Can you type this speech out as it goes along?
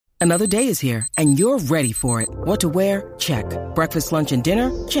Another day is here, and you're ready for it. What to wear? Check. Breakfast, lunch, and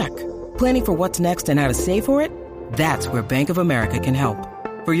dinner? Check. Planning for what's next and how to save for it? That's where Bank of America can help.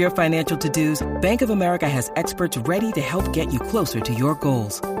 For your financial to-dos, Bank of America has experts ready to help get you closer to your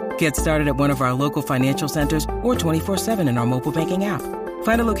goals. Get started at one of our local financial centers or 24/7 in our mobile banking app.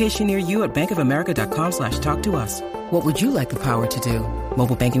 Find a location near you at bankofamerica.com/talktous. What would you like the power to do?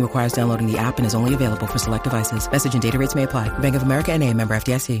 Mobile banking requires downloading the app and is only available for select devices. Message and data rates may apply. Bank of America N.A., member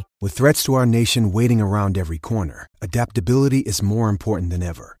FDIC. With threats to our nation waiting around every corner, adaptability is more important than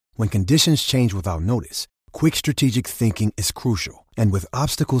ever. When conditions change without notice, quick strategic thinking is crucial. And with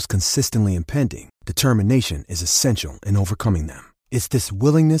obstacles consistently impending, determination is essential in overcoming them. It's this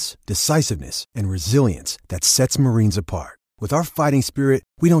willingness, decisiveness, and resilience that sets Marines apart. With our fighting spirit,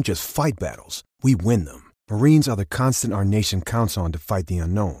 we don't just fight battles, we win them. Marines are the constant our nation counts on to fight the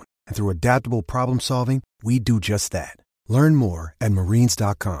unknown. And through adaptable problem solving, we do just that. Learn more at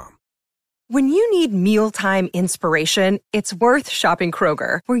marines.com. When you need mealtime inspiration, it's worth shopping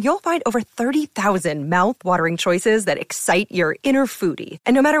Kroger, where you'll find over 30,000 mouth-watering choices that excite your inner foodie.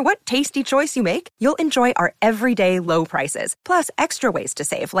 And no matter what tasty choice you make, you'll enjoy our everyday low prices, plus extra ways to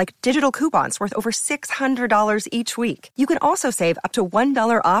save, like digital coupons worth over $600 each week. You can also save up to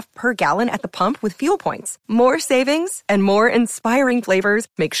 $1 off per gallon at the pump with fuel points. More savings and more inspiring flavors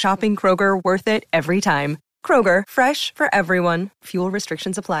make shopping Kroger worth it every time. Kroger, fresh for everyone. Fuel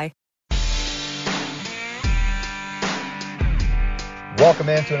restrictions apply. Welcome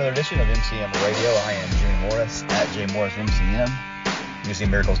into another edition of MCM Radio. I am Jimmy Morris at JMorrisMCM,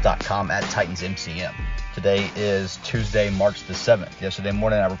 MuseumMiracles.com at TitansMCM. Today is Tuesday, March the 7th. Yesterday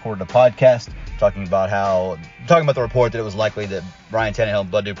morning, I recorded a podcast talking about the report that it was likely that Ryan Tannehill and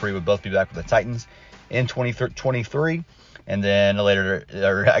Bud Dupree would both be back with the Titans in 2023. And then later,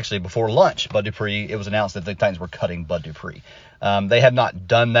 or actually before lunch, it was announced that the Titans were cutting Bud Dupree. They have not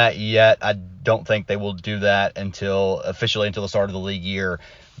done that yet. I don't think they will do that officially until the start of the league year,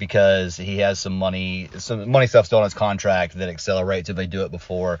 because he has some money stuff still on his contract that accelerates if they do it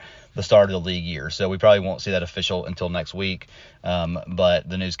before the start of the league year. So we probably won't see that official until next week. But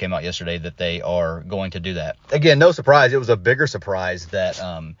the news came out yesterday that they are going to do that. Again, no surprise. It was a bigger surprise that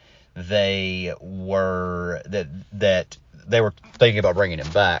they were thinking about bringing him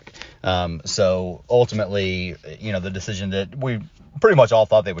back. So ultimately, the decision that we pretty much all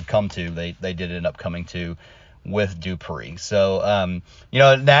thought they would come to, they did end up coming to with Dupree. So,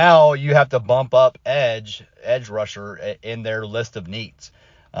 now you have to bump up edge rusher in their list of needs,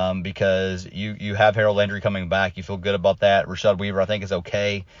 because you have Harold Landry coming back. You feel good about that. Rashad Weaver, I think, is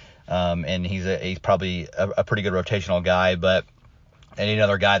okay. And he's probably a pretty good rotational guy, but I need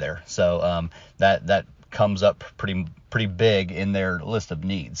another guy there. So, that comes up pretty big in their list of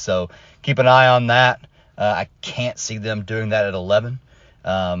needs. So keep an eye on that. I can't see them doing that at 11.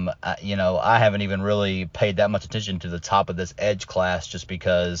 I haven't even really paid that much attention to the top of this edge class, just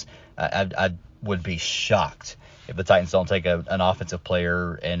because I would be shocked if the Titans don't take an offensive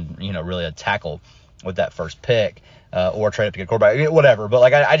player and, really a tackle with that first pick, or trade up to get a quarterback, whatever.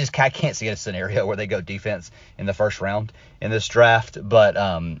 But I can't see a scenario where they go defense in the first round in this draft. But,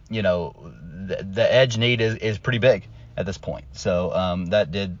 the edge need is pretty big at this point. So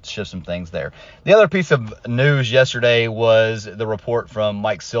that did show some things there. The other piece of news yesterday was the report from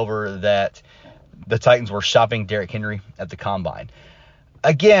Mike Silver that the Titans were shopping Derrick Henry at the Combine.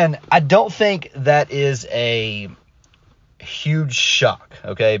 Again, I don't think that is a huge shock,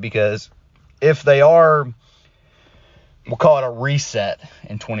 okay? Because if they are, we'll call it a reset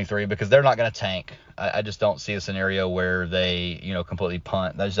in 23, because they're not going to tank. I just don't see a scenario where they, completely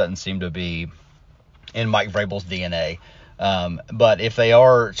punt. That just doesn't seem to be in Mike Vrabel's DNA. But if they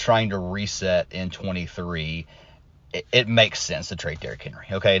are trying to reset in 23, it makes sense to trade Derrick Henry.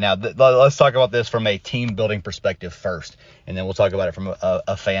 Okay, now let's talk about this from a team-building perspective first, and then we'll talk about it from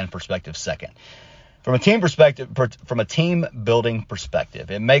a fan perspective second. From a team-building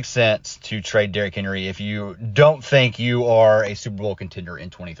perspective, it makes sense to trade Derrick Henry if you don't think you are a Super Bowl contender in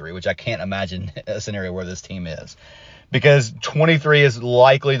 23, which I can't imagine a scenario where this team is, because 23 is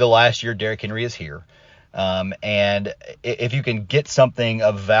likely the last year Derrick Henry is here. And if you can get something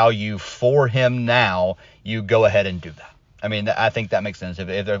of value for him now, you go ahead and do that. I mean, I think that makes sense.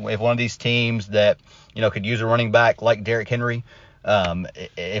 If one of these teams that, could use a running back like Derrick Henry,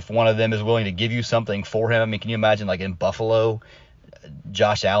 if one of them is willing to give you something for him, I mean, can you imagine in Buffalo,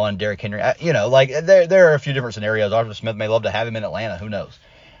 Josh Allen, Derrick Henry, there are a few different scenarios. Arthur Smith may love to have him in Atlanta. Who knows?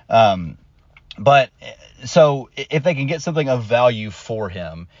 But so if they can get something of value for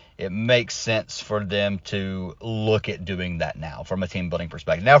him, it makes sense for them to look at doing that now from a team building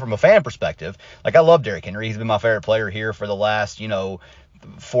perspective. Now, from a fan perspective, I love Derrick Henry. He's been my favorite player here for the last,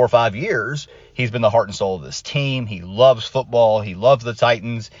 4 or 5 years, he's been the heart and soul of this team. He loves football. He loves the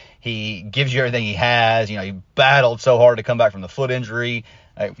Titans. He gives you everything he has. He battled so hard to come back from the foot injury.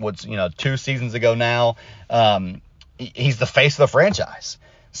 2 seasons ago now. He's the face of the franchise.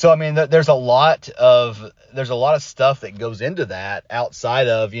 So, I mean, there's a lot of stuff that goes into that outside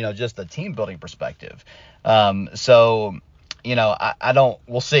of, just the team building perspective. We'll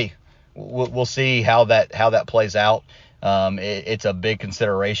see. We'll see how that plays out. It's a big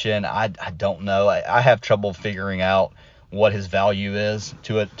consideration. I don't know. I have trouble figuring out what his value is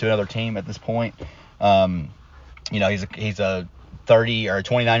to another team at this point. He's a 30 or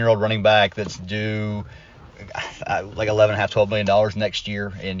 29-year-old running back that's due like $11.5, $12 million next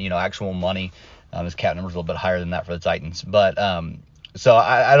year in, actual money. His cap number is a little bit higher than that for the Titans. But so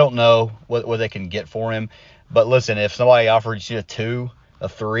I don't know what they can get for him. But listen, if somebody offers you a 2, a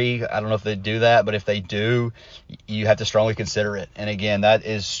 3, I don't know if they do that, but if they do, you have to strongly consider it. And again, that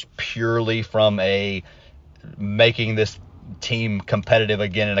is purely from a making this team competitive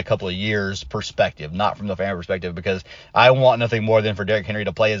again in a couple of years perspective, not from the fan perspective, because I want nothing more than for Derrick Henry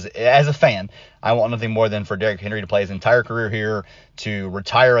to play as a fan. I want nothing more than for Derrick Henry to play his entire career here, to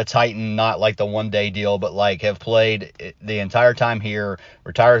retire a Titan, not like the one-day deal, but like have played the entire time here,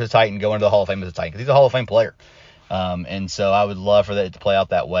 retire as a Titan, go into the Hall of Fame as a Titan, because he's a Hall of Fame player. And so I would love for that to play out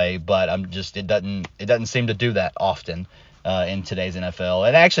that way, but it doesn't seem to do that often in today's NFL,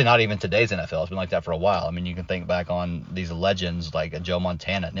 and actually not even today's NFL. It's been like that for a while. I mean, you can think back on these legends like Joe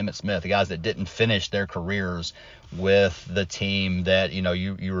Montana, Emmitt Smith, the guys that didn't finish their careers with the team that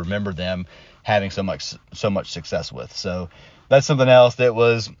you remember them having so much success with. So that's something else that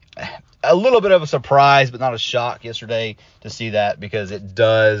was a little bit of a surprise, but not a shock yesterday to see that, because it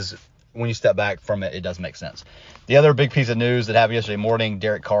does, when you step back from it, it does make sense. The other big piece of news that happened yesterday morning,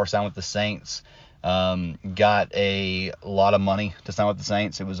 Derek Carr signed with the Saints. Got a lot of money to sign with the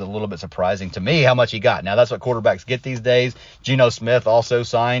Saints. It was a little bit surprising to me how much he got. Now, that's what quarterbacks get these days. Geno Smith also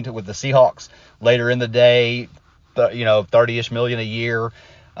signed with the Seahawks later in the day, $30-ish million a year.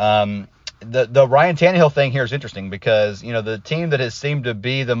 The Ryan Tannehill thing here is interesting because, the team that has seemed to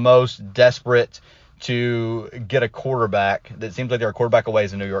be the most desperate to get a quarterback, that seems like they're a quarterback away,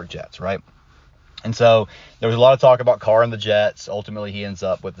 is the New York Jets, right? And so there was a lot of talk about Carr and the Jets. Ultimately, he ends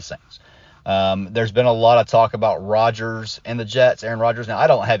up with the Saints. There's been a lot of talk about Rodgers and the Jets, Aaron Rodgers. Now, I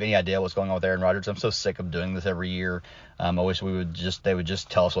don't have any idea what's going on with Aaron Rodgers. I'm so sick of doing this every year. I wish they would just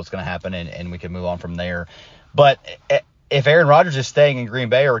tell us what's going to happen and we could move on from there. But if Aaron Rodgers is staying in Green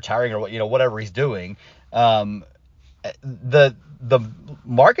Bay or retiring or whatever he's doing, the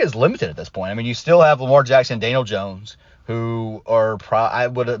market is limited at this point. I mean, you still have Lamar Jackson, Daniel Jones, who are I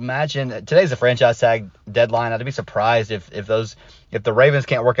would imagine today's the franchise tag deadline. I'd be surprised if the Ravens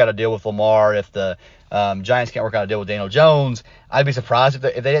can't work out a deal with Lamar, if the Giants can't work out a deal with Daniel Jones. I'd be surprised if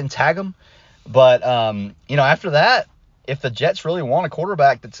they didn't tag him. But after that, if the Jets really want a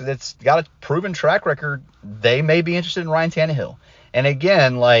quarterback that's got a proven track record, they may be interested in Ryan Tannehill. And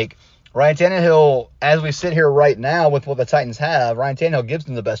again, like Ryan Tannehill, as we sit here right now with what the Titans have, Ryan Tannehill gives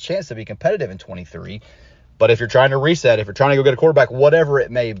them the best chance to be competitive in 23. But if you're trying to reset, if you're trying to go get a quarterback, whatever it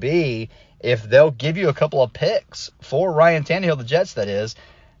may be, if they'll give you a couple of picks for Ryan Tannehill, the Jets, that is,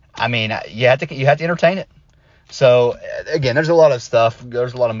 I mean, you have to entertain it. So again, there's a lot of stuff.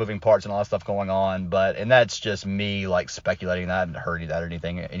 There's a lot of moving parts and a lot of stuff going on. And that's just me like speculating that and hurting that or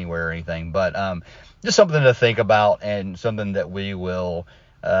anything anywhere or anything. But just something to think about and something that we will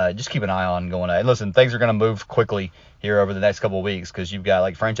just keep an eye on going on. And listen, things are going to move quickly here over the next couple of weeks because you've got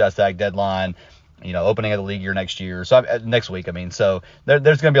like franchise tag deadline, opening of the league year next week. So there's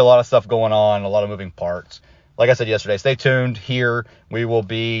going to be a lot of stuff going on, a lot of moving parts. Like I said yesterday, stay tuned here. We will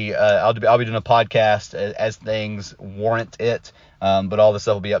be, I'll be doing a podcast as things warrant it. But all this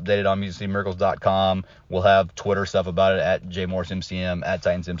stuff will be updated on musiccitymiracles.com. We'll have Twitter stuff about it at JMorrisMCM, at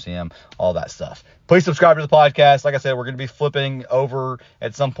TitansMCM, all that stuff. Please subscribe to the podcast. Like I said, we're going to be flipping over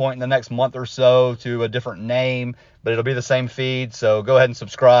at some point in the next month or so to a different name, but it'll be the same feed. So go ahead and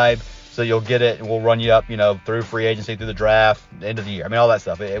subscribe so you'll get it, and we'll run you up, through free agency, through the draft, end of the year. All that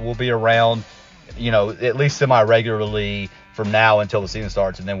stuff. It will be around, at least semi-regularly from now until the season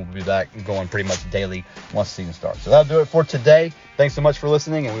starts, and then we'll be back going pretty much daily once the season starts. So that'll do it for today. Thanks so much for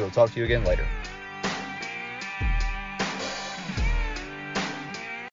listening, and we will talk to you again later.